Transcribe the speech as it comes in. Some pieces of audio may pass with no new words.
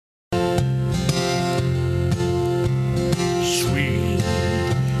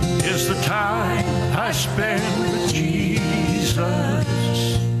I spend with Jesus.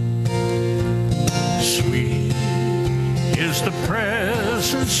 Sweet is the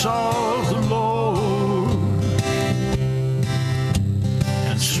presence of the Lord,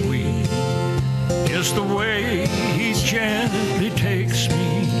 and sweet is the way He gently takes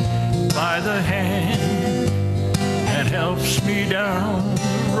me by the hand and helps me down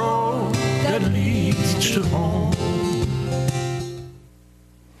the road that leads to home.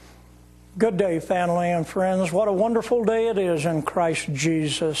 Good day, family and friends. What a wonderful day it is in Christ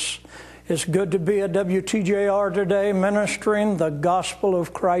Jesus. It's good to be at WTJR today, ministering the gospel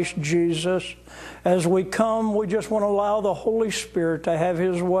of Christ Jesus. As we come, we just want to allow the Holy Spirit to have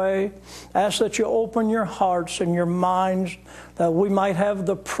His way. Ask that you open your hearts and your minds, that we might have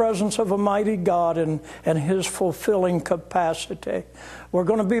the presence of a mighty God and His fulfilling capacity. We're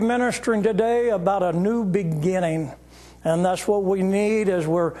going to be ministering today about a new beginning. And that's what we need as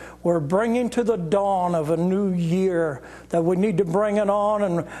we're bringing to the dawn of a new year, that we need to bring it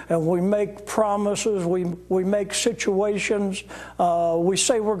on, and we make promises, we make situations, we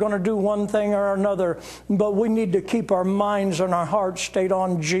say we're going to do one thing or another, but we need to keep our minds and our hearts stayed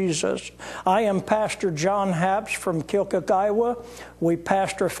on Jesus. I am Pastor John Happs from Kilcook, Iowa. We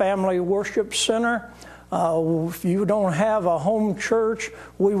pastor Family Worship Center. If you don't have a home church,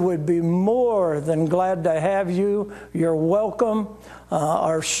 we would be more than glad to have you. You're welcome.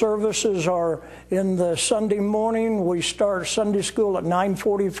 Our services are in the Sunday morning. We start Sunday school at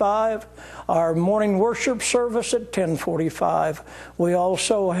 9:45. Our morning worship service at 10:45. We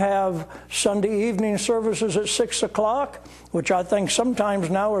also have Sunday evening services at 6 o'clock, which I think sometimes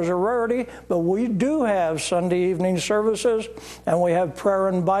now is a rarity, but we do have Sunday evening services, and we have prayer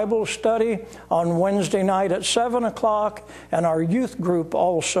and Bible study on Wednesday night at 7 o'clock, and our youth group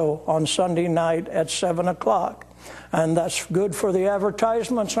also on Sunday night at 7 o'clock. And that's good for the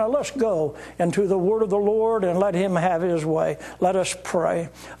advertisements. Now let's go into the word of the Lord and let Him have His way. Let us pray.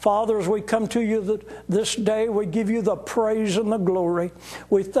 Father, as we come to you this day, we give you the praise and the glory.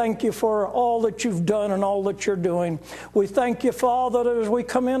 We thank you for all that you've done and all that you're doing. We thank you, Father, that as we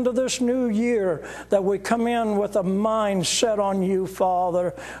come into this new year, that we come in with a mind set on you,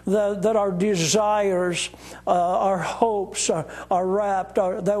 Father, that our desires, our hopes are wrapped,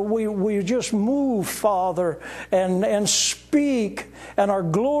 that we just move, Father, and speak and are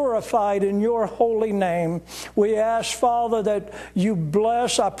glorified in your holy name. We ask, Father, that you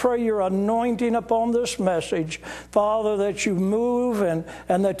bless. I pray your anointing upon this message. Father, that you move and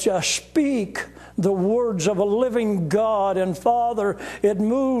that you speak the words of a living God. And Father, it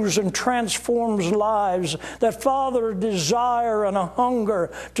moves and transforms lives. That, Father, a desire and a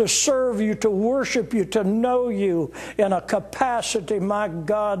hunger to serve you, to worship you, to know you in a capacity, my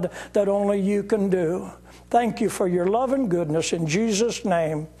God, that only you can do. Thank you for your love and goodness. In Jesus'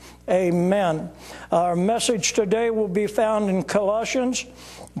 name, amen. Our message today will be found in Colossians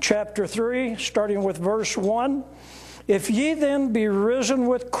chapter 3, starting with verse 1. If ye then be risen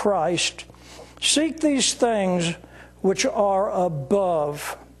with Christ, seek these things which are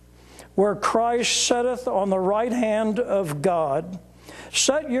above, where Christ sitteth on the right hand of God.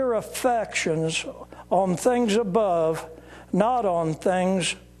 Set your affections on things above, not on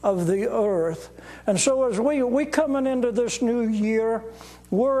things of the earth. And so as we coming into this new year,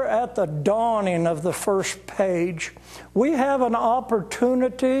 we're at the dawning of the first page. We have an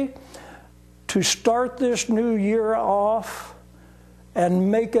opportunity to start this new year off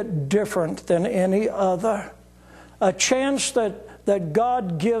and make it different than any other. A chance that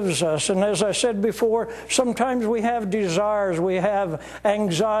God gives us. And as I said before, sometimes we have desires, we have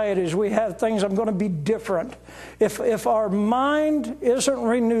anxieties, we have things, I'm going to be different. If our mind isn't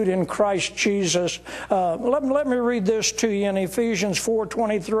renewed in Christ Jesus, let me read this to you in Ephesians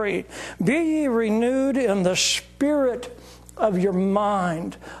 4:23. Be ye renewed in the spirit of your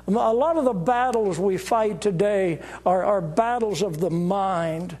mind. A lot of the battles we fight today are battles of the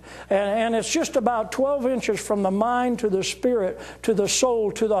mind. And it's just about 12 inches from the mind to the spirit, to the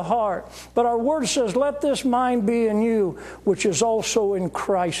soul, to the heart. But our word says, let this mind be in you, which is also in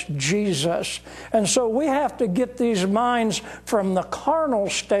Christ Jesus. And so we have to get these minds from the carnal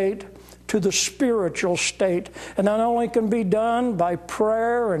state to the spiritual state. And that only can be done by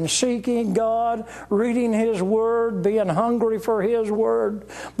prayer and seeking God, reading His Word, being hungry for His Word.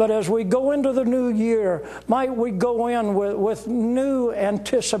 But as we go into the new year, might we go in with new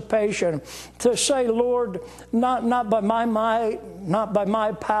anticipation to say, Lord, not by my might, not by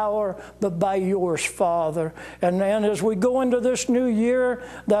my power, but by yours, Father. And as we go into this new year,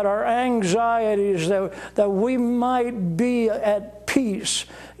 that our anxieties, that we might be at peace.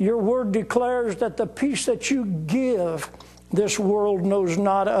 Your word declares that the peace that you give this world knows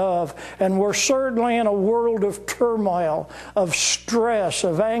not of. And we're certainly in a world of turmoil, of stress,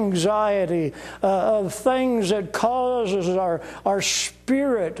 of anxiety, of things that causes our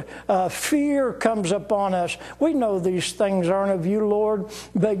spirit. Fear comes upon us. We know these things aren't of you, Lord,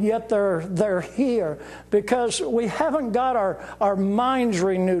 but yet they're here because we haven't got our minds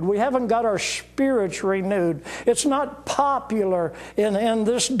renewed. We haven't got our spirits renewed. It's not popular in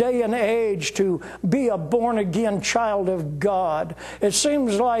this day and age to be a born-again child of God. It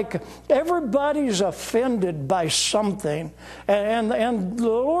seems like everybody's offended by something. And the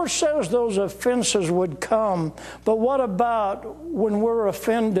Lord says those offenses would come. But what about when we're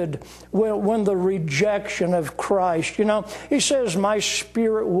offended, when the rejection of Christ? You know, He says, my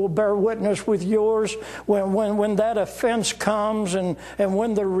spirit will bear witness with yours. When that offense comes and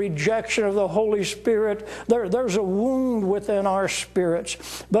when the rejection of the Holy Spirit, there's a wound within our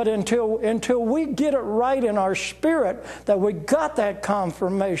spirits. But until we get it right in our spirit, that we got that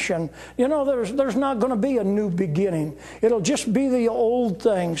confirmation, you know, there's not going to be a new beginning. It'll just be the old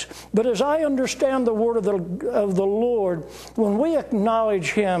things. But as I understand the word of the Lord, when we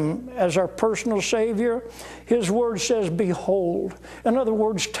acknowledge Him as our personal Savior, His word says, behold. In other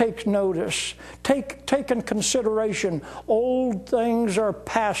words, take notice. Take in consideration, old things are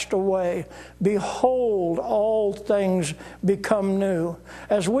passed away. Behold, all things become new.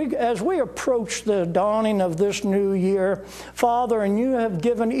 As we approach the dawning of this new year, Father, and you have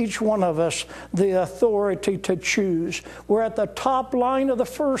given each one of us the authority to choose. We're at the top line of the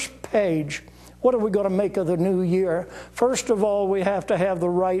first page. What are we going to make of the new year? First of all, we have to have the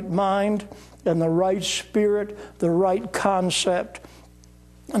right mind and the right spirit, the right concept.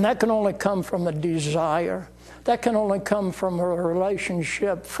 And that can only come from a desire. That can only come from a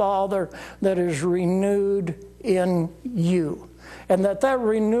relationship, Father, that is renewed in you. And that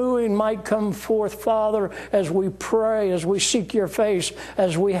renewing might come forth, Father, as we pray, as we seek your face,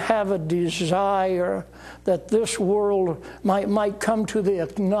 as we have a desire that this world might come to the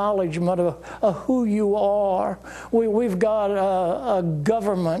acknowledgement of who you are. We've got a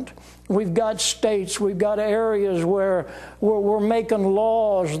government. We've got states. We've got areas where we're making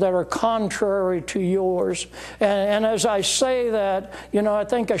laws that are contrary to yours. And as I say that, you know, I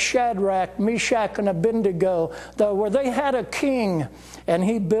think of Shadrach, Meshach, and Abednego, where they had a king, and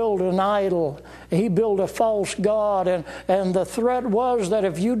he built an idol. He built a false god. And the threat was that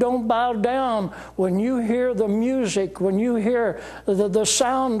if you don't bow down, when you hear the music, when you hear the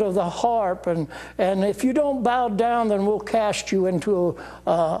sound of the harp, and if you don't bow down, then we'll cast you into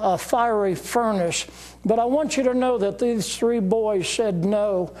a fiery furnace. But I want you to know that these three boys said,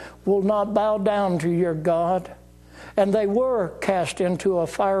 no, we'll not bow down to your God. And they were cast into a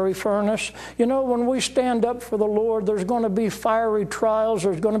fiery furnace. You know, when we stand up for the Lord, there's going to be fiery trials.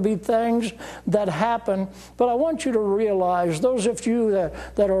 There's going to be things that happen. But I want you to realize, those of you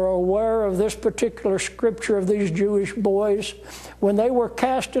that are aware of this particular scripture of these Jewish boys, when they were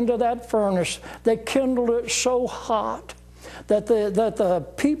cast into that furnace, they kindled it so hot that the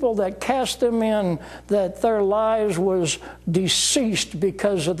people that cast them in, that their lives was deceased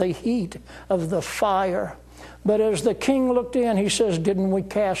because of the heat of the fire. But as the king looked in, he says, didn't we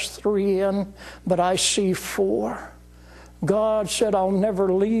cast 3 in? But I see 4. God said, I'll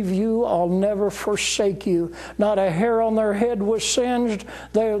never leave you. I'll never forsake you. Not a hair on their head was singed.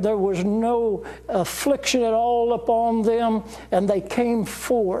 There was no affliction at all upon them. And they came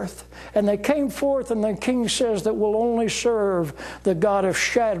forth. And they came forth, and the king says that we'll only serve the God of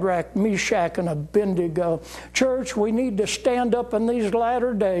Shadrach, Meshach, and Abednego. Church, we need to stand up in these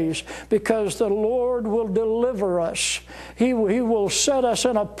latter days, because the Lord will deliver us. He will set us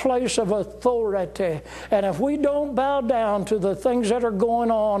in a place of authority. And if we don't bow down to the things that are going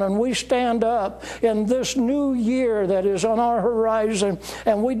on, and we stand up in this new year that is on our horizon,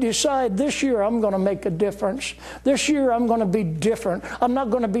 and we decide, this year I'm going to make a difference. This year I'm going to be different. I'm not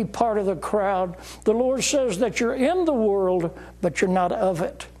going to be part of the crowd. The Lord says that you're in the world, but you're not of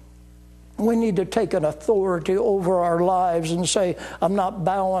it. We need to take an authority over our lives and say, I'm not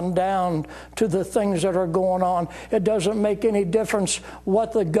bowing down to the things that are going on. It doesn't make any difference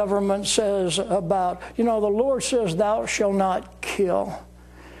what the government says about, you know, the Lord says, thou shalt not kill.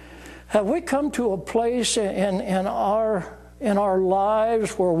 Have we come to a place in our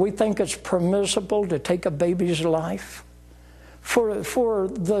lives where we think it's permissible to take a baby's life for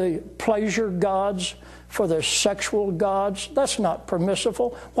the pleasure gods, for the sexual gods. That's not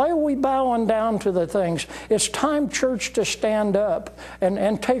permissible. Why are we bowing down to the things? It's time, church, to stand up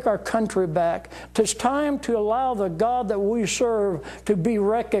and take our country back. It's time to allow the God that we serve to be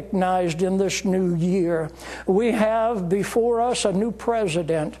recognized in this new year. We have before us a new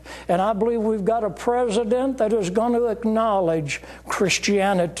president, and I believe we've got a president that is going to acknowledge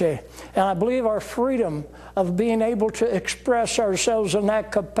Christianity. And I believe our freedom of being able to express ourselves in that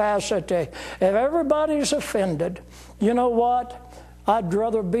capacity. If everybody's offended, you know what? I'd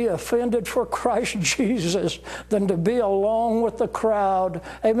rather be offended for Christ Jesus than to be along with the crowd.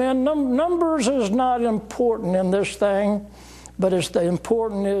 Amen. Numbers is not important in this thing, but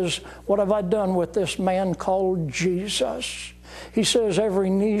important is, what have I done with this man called Jesus? He says every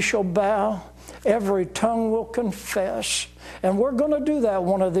knee shall bow, every tongue will confess. And we're going to do that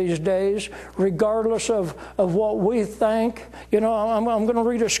one of these days, regardless of what we think. You know, I'm going to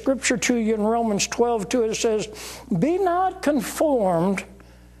read a scripture to you in Romans 12:2. It says, "Be not conformed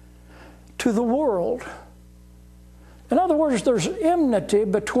to the world." In other words, there's enmity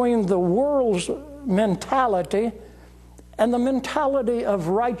between the world's mentality and the mentality of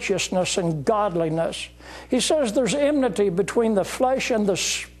righteousness and godliness. He says there's enmity between the flesh and the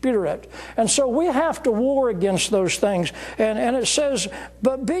spirit. And so we have to war against those things. And it says,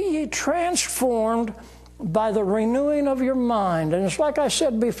 "But be ye transformed by the renewing of your mind." And it's like I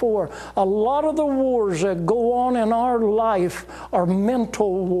said before, a lot of the wars that go on in our life are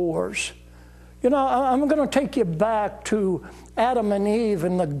mental wars. You know, I'm going to take you back to Adam and Eve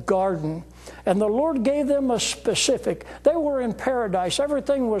in the garden. And the Lord gave them a specific. They were in paradise.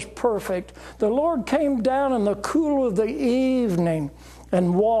 Everything was perfect. The Lord came down in the cool of the evening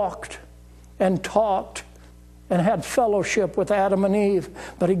and walked and talked and had fellowship with Adam and Eve.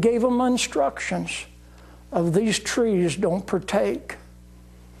 But He gave them instructions of these trees don't partake.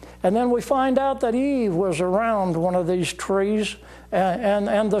 And then we find out that Eve was around one of these trees,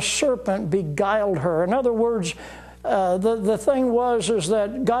 and the serpent beguiled her. In other words, the thing is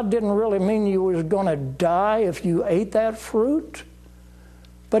that God didn't really mean you was going to die if you ate that fruit,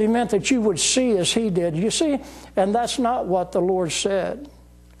 but He meant that you would see as He did. You see, and that's not what the Lord said.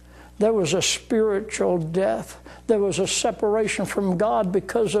 There was a spiritual death. There was a separation from God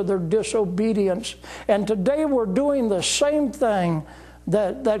because of their disobedience. And today we're doing the same thing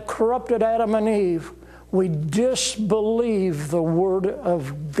that corrupted Adam and Eve. We disbelieve the Word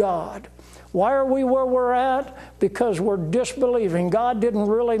of God. Why are we where we're at? Because we're disbelieving. God didn't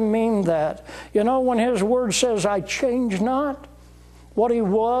really mean that. You know, when His Word says, "I change not," what He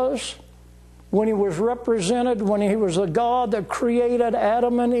was, when He was represented, when He was the God that created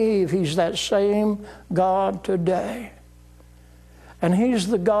Adam and Eve, He's that same God today. And He's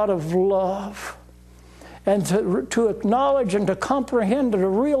the God of love. And to acknowledge and to comprehend and to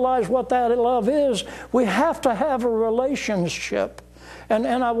realize what that love is, we have to have a relationship. And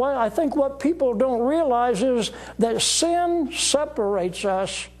I think what people don't realize is that sin separates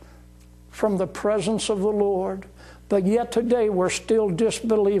us from the presence of the Lord. But yet today we're still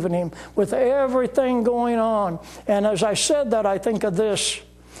disbelieving Him with everything going on. And as I said that, I think of this.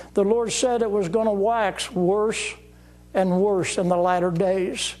 The Lord said it was going to wax worse and worse in the latter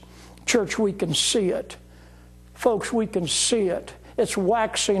days. Church, we can see it. Folks, we can see it. It's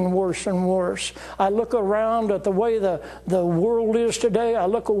waxing worse and worse. I look around at the way the world is today. I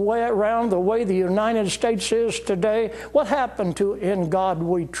look around the way the United States is today. What happened to "In God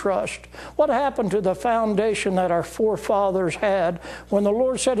We Trust"? What happened to the foundation that our forefathers had when the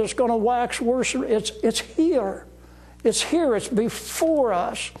Lord said it's going to wax worse? It's here. It's here. It's before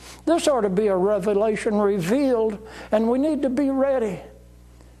us. This ought to be a revelation revealed, and we need to be ready.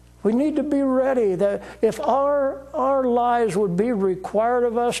 We need to be ready. That if our lives would be required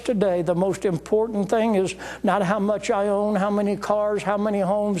of us today, the most important thing is not how much I own, how many cars, how many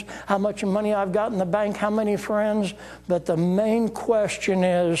homes, how much money I've got in the bank, how many friends, but the main question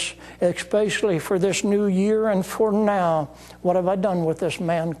is, especially for this new year and for now, what have I done with this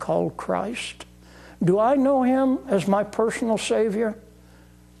man called Christ? Do I know Him as my personal Savior?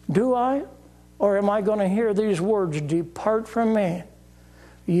 Do I? Or am I going to hear these words, "Depart from me,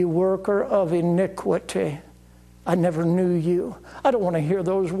 you worker of iniquity. I never knew you"? I don't want to hear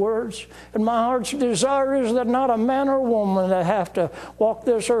those words. And my heart's desire is that not a man or woman that have to walk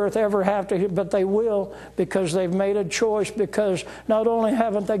this earth ever have to, but they will, because they've made a choice, because not only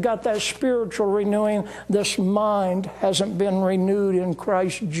haven't they got that spiritual renewing, this mind hasn't been renewed in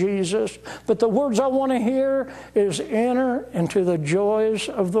Christ Jesus. But the words I want to hear is, "Enter into the joys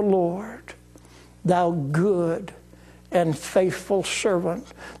of the Lord, thou good and faithful servant."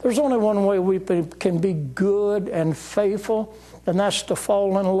 There's only one way we can be good and faithful, and that's to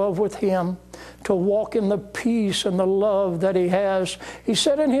fall in love with Him, to walk in the peace and the love that He has. He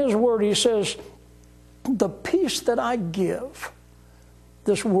said in His Word, He says, the peace that I give,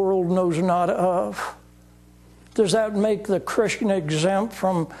 this world knows not of. Does that make the Christian exempt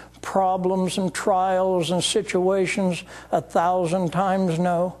from problems and trials and situations 1,000 times?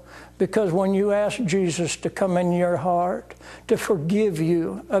 No. Because when you ask Jesus to come in your heart, to forgive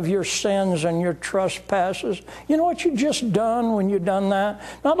you of your sins and your trespasses, you know what you just done when you done that?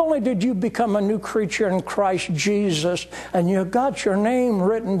 Not only did you become a new creature in Christ Jesus, and you got your name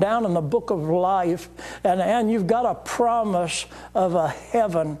written down in the book of life, and you've got a promise of a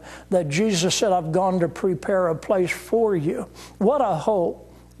heaven that Jesus said, I've gone to prepare a place for you. What a hope.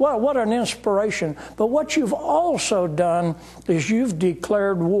 Well, what an inspiration. But what you've also done is you've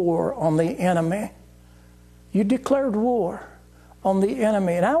declared war on the enemy. You declared war on the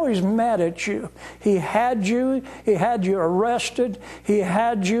enemy. And now he's mad at you. He had you arrested. He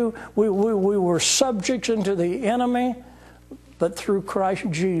had you. We were subjects unto the enemy. But through Christ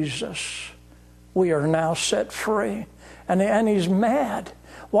Jesus, we are now set free. And he's mad.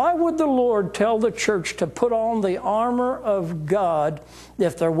 Why would the Lord tell the church to put on the armor of God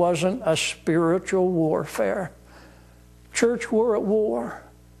if there wasn't a spiritual warfare? Church, we're at war.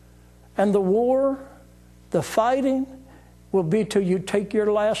 And the war, the fighting, will be till you take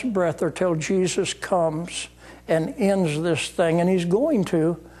your last breath or till Jesus comes and ends this thing. And He's going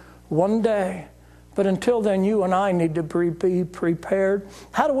to one day. But until then, you and I need to be prepared.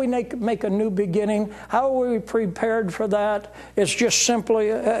 How do we make a new beginning? How are we prepared for that? It's just simply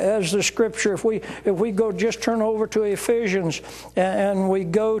as the Scripture. If we go, just turn over to Ephesians and we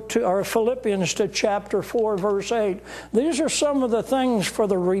go to our Philippians to chapter 4, verse 8. These are some of the things for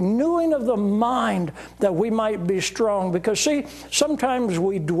the renewing of the mind that we might be strong. Because see, sometimes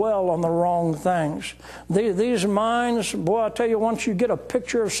we dwell on the wrong things. These minds, boy, I tell you, once you get a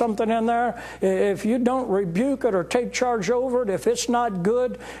picture of something in there, if you don't rebuke it or take charge over it, if it's not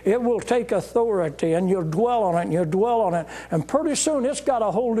good, it will take authority, and you'll dwell on it, and you'll dwell on it. And pretty soon it's got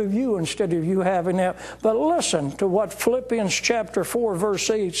a hold of you instead of you having it. But listen to what Philippians chapter 4, verse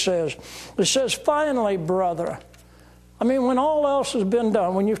 8 says. It says, finally, brother. I mean, when all else has been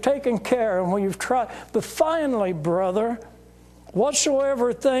done, when you've taken care and when you've tried, but finally, brother,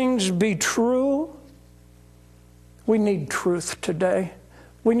 whatsoever things be true, we need truth today.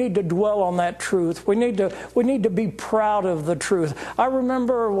 We need to dwell on that truth. We need to be proud of the truth. I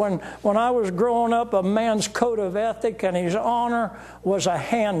remember when I was growing up, a man's code of ethic and his honor was a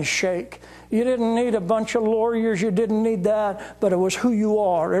handshake. You didn't need a bunch of lawyers. You didn't need that. But it was who you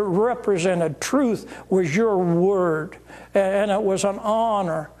are. It represented truth was your word. And it was an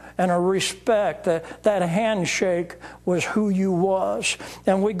honor and a respect. That handshake was who you was.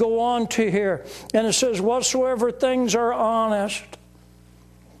 And we go on to here. And it says, whatsoever things are honest,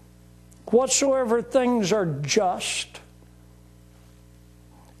 whatsoever things are just,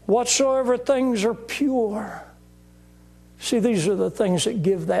 whatsoever things are pure. See, these are the things that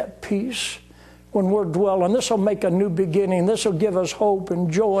give that peace when we're dwelling. This will make a new beginning. This will give us hope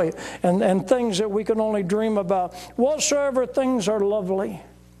and joy and things that we can only dream about. Whatsoever things are lovely,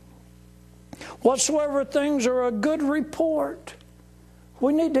 whatsoever things are a good report.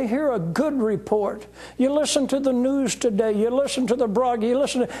 We need to hear a good report. You listen to the news today. You listen to the broadcast. You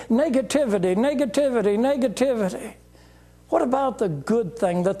listen to negativity, negativity, negativity. What about the good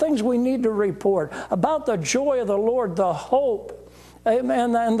thing, the things we need to report? About the joy of the Lord, the hope,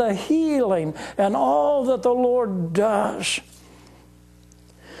 amen, and the healing, and all that the Lord does.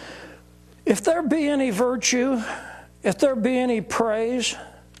 If there be any virtue, if there be any praise,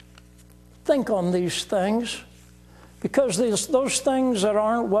 think on these things. Because those things that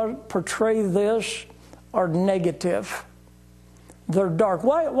aren't what portray this are negative. They're dark.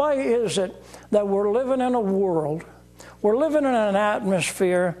 Why is it that we're living in a world, we're living in an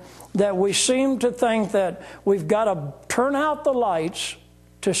atmosphere that we seem to think that we've got to turn out the lights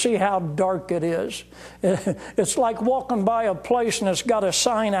to see how dark it is? It's like walking by a place and it's got a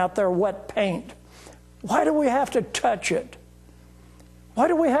sign out there, wet paint. Why do we have to touch it? Why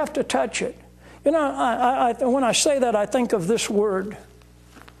do we have to touch it? You know, when I say that, I think of this word.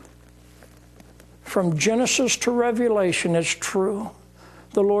 From Genesis to Revelation, it's true.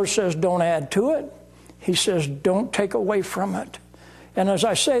 The Lord says, don't add to it. He says, don't take away from it. And as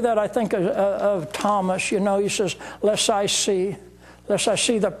I say that, I think of Thomas. You know, he says, lest I see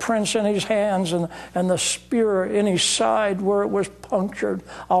the prints in his hands and the spear in his side where it was punctured,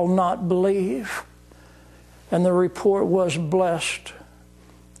 I'll not believe. And the report was blessed.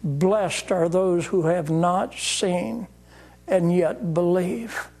 Blessed are those who have not seen and yet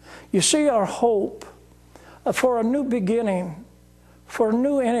believe. You see, our hope for a new beginning for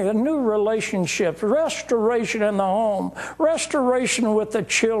a new relationship, restoration in the home, restoration with the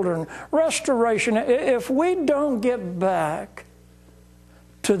children, restoration. If we don't get back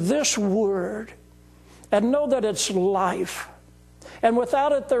to this word and know that it's life, and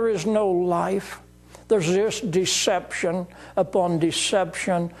without it there is no life, there's just deception upon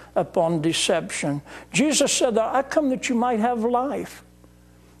deception upon deception. Jesus said that I come that you might have life.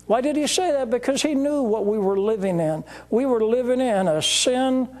 Why did he say that? Because he knew what we were living in. We were living in a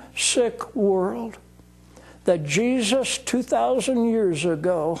sin-sick world that Jesus, 2,000 years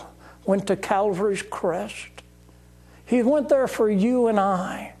ago, went to Calvary's crest. He went there for you and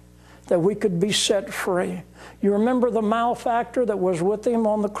I, that we could be set free. You remember the malefactor that was with him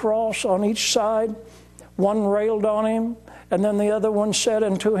on the cross on each side? One railed on him, and then the other one said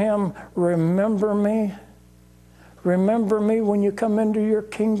unto him, remember me. Remember me when you come into your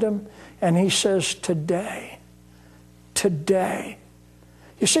kingdom. And he says, today. Today.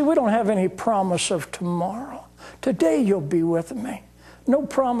 You see, we don't have any promise of tomorrow. Today you'll be with me. No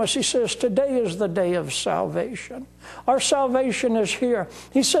promise. He says, today is the day of salvation. Our salvation is here.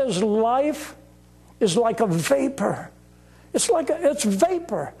 He says, life is like a vapor. It's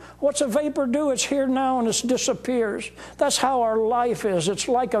vapor. What's a vapor do? It's here now and it disappears. That's how our life is. It's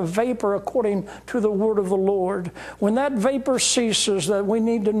like a vapor according to the word of the Lord. When that vapor ceases, that we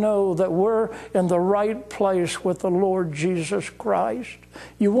need to know that we're in the right place with the Lord Jesus Christ.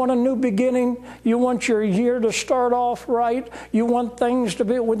 You want a new beginning? You want your year to start off right? You want things to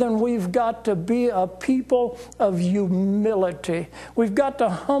be, well, then we've got to be a people of humility. We've got to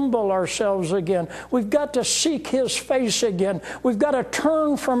humble ourselves again. We've got to seek His face again. We've got to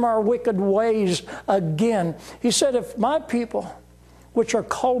turn from our wicked ways again. He said, if my people, which are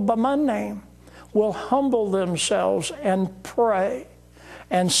called by my name, will humble themselves and pray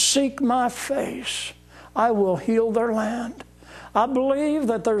and seek my face, I will heal their land. I believe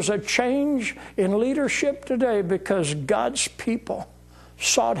that there's a change in leadership today because God's people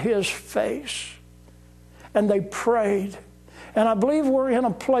sought His face and they prayed. And I believe we're in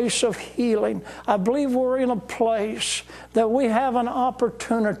a place of healing. I believe we're in a place that we have an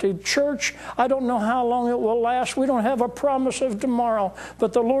opportunity. Church, I don't know how long it will last. We don't have a promise of tomorrow.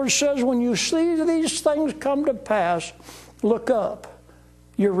 But the Lord says when you see these things come to pass, look up.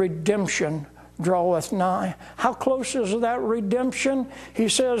 Your redemption draweth nigh. How close is that redemption? He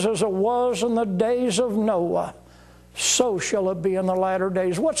says, as it was in the days of Noah, so shall it be in the latter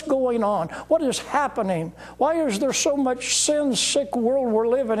days. What's going on? What is happening? Why is there so much sin-sick world we're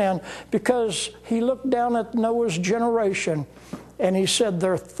living in? Because he looked down at Noah's generation and he said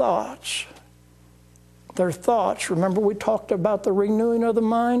their thoughts, remember we talked about the renewing of the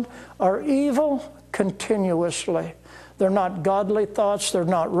mind, are evil continuously. They're not godly thoughts. They're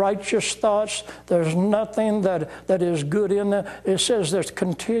not righteous thoughts. There's nothing that is good in them. It says there's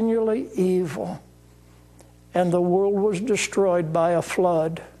continually evil. And the world was destroyed by a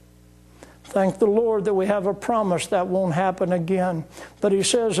flood. Thank the Lord that we have a promise that won't happen again. But he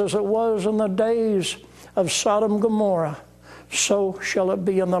says, as it was in the days of Sodom and Gomorrah, so shall it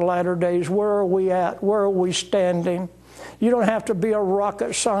be in the latter days. Where are we at? Where are we standing? You don't have to be a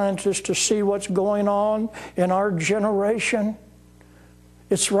rocket scientist to see what's going on in our generation.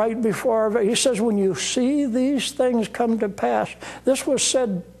 It's right before our... He says, when you see these things come to pass, this was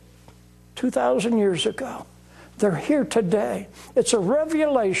said 2,000 years ago. They're here today. It's a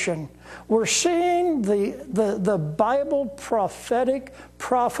revelation. We're seeing the Bible prophetic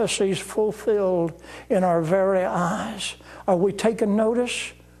prophecies fulfilled in our very eyes. Are we taking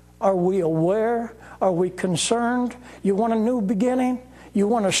notice? Are we aware? Are we concerned? You want a new beginning? You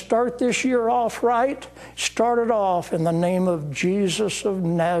want to start this year off right? Start it off in the name of Jesus of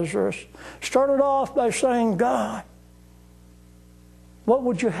Nazareth. Start it off by saying, God, what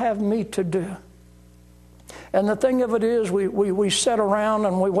would you have me to do? And the thing of it is, we sit around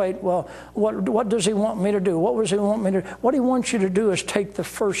and we wait, well, what does He want me to do? What does He want me to do? What He wants you to do is take the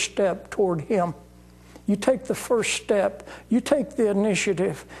first step toward Him. You take the first step, you take the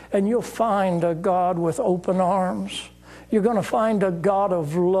initiative, and you'll find a God with open arms. You're going to find a God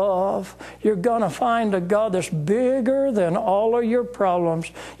of love. You're going to find a God that's bigger than all of your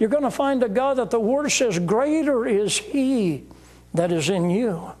problems. You're going to find a God that the Word says, greater is He that is in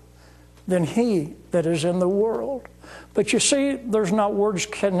you than he that is in the world. But you see, there's not words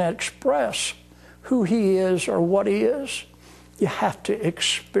can express who He is or what He is. You have to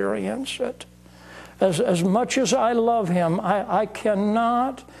experience it. As much as I love Him, I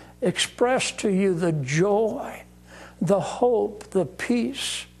cannot express to you the joy, the hope, the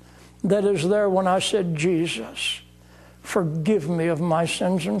peace that is there when I said, Jesus, forgive me of my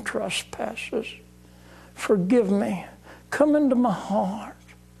sins and trespasses. Forgive me. Come into my heart.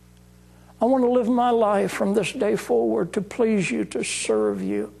 I want to live my life from this day forward to please you, to serve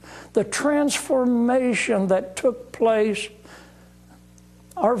you. The transformation that took place,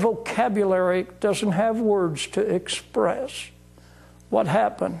 our vocabulary doesn't have words to express what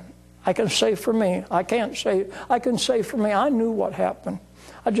happened. I can say for me, I can say for me, I knew what happened.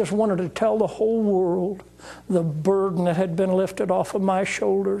 I just wanted to tell the whole world the burden that had been lifted off of my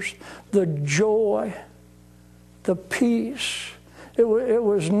shoulders, the joy, the peace. It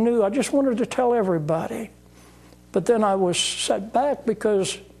was new. I just wanted to tell everybody. But then I was set back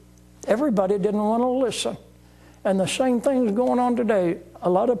because everybody didn't want to listen. And the same thing's going on today. A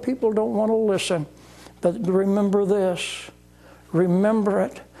lot of people don't want to listen. But remember this. Remember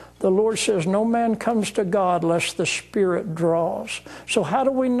it. The Lord says, no man comes to God lest the Spirit draws. So how do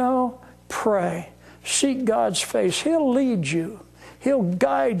we know? Pray. Seek God's face. He'll lead you. He'll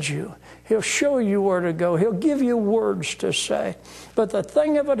guide you. He'll show you where to go. He'll give you words to say. But the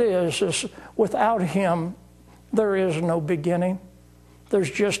thing of it is without Him, there is no beginning. There's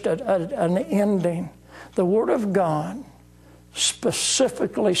just an ending. The Word of God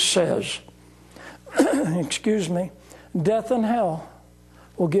specifically says, excuse me, death and hell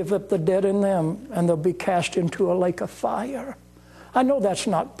will give up the dead in them, and they'll be cast into a lake of fire. I know that's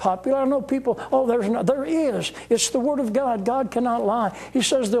not popular. I know people, oh, there's not. There is. It's the Word of God. God cannot lie. He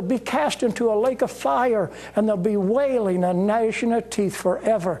says they'll be cast into a lake of fire, and they'll be wailing and gnashing of teeth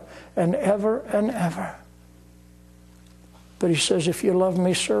forever and ever and ever. But He says, if you love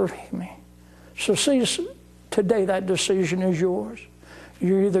me, serve me. So see, today that decision is yours.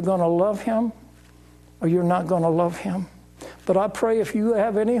 You're either going to love Him or you're not going to love Him. But I pray if you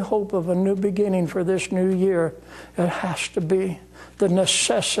have any hope of a new beginning for this new year, it has to be the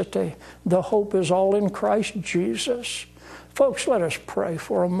necessity. The hope is all in Christ Jesus. Folks, let us pray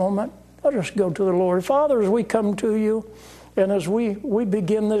for a moment. Let us go to the Lord. Father, as we come to you and as we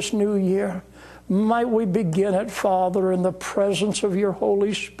begin this new year, might we begin it, Father, in the presence of your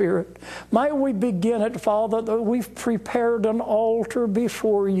Holy Spirit. Might we begin it, Father, that we've prepared an altar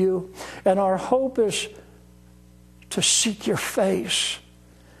before you, and our hope is to seek your face,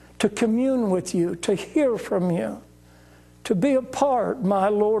 to commune with you, to hear from you, to be a part, my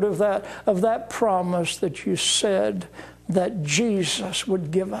Lord, of that promise that you said that Jesus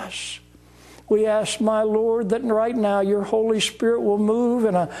would give us. We ask, my Lord, that right now your Holy Spirit will move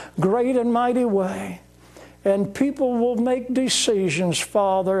in a great and mighty way. And people will make decisions,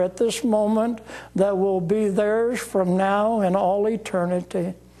 Father, at this moment that will be theirs from now and all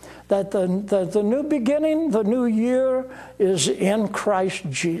eternity. That the new beginning, the new year is in Christ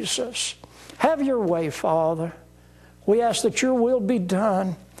Jesus. Have your way, Father. We ask that your will be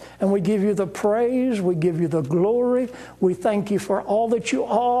done. And we give you the praise, we give you the glory. We thank you for all that you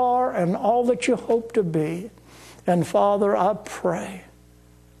are and all that you hope to be. And Father, I pray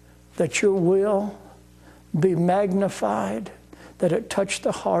that your will be magnified, that it touch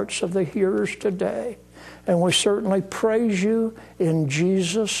the hearts of the hearers today. And we certainly praise you in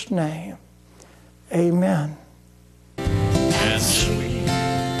Jesus' name. Amen. And sweet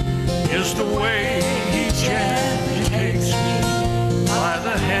is the way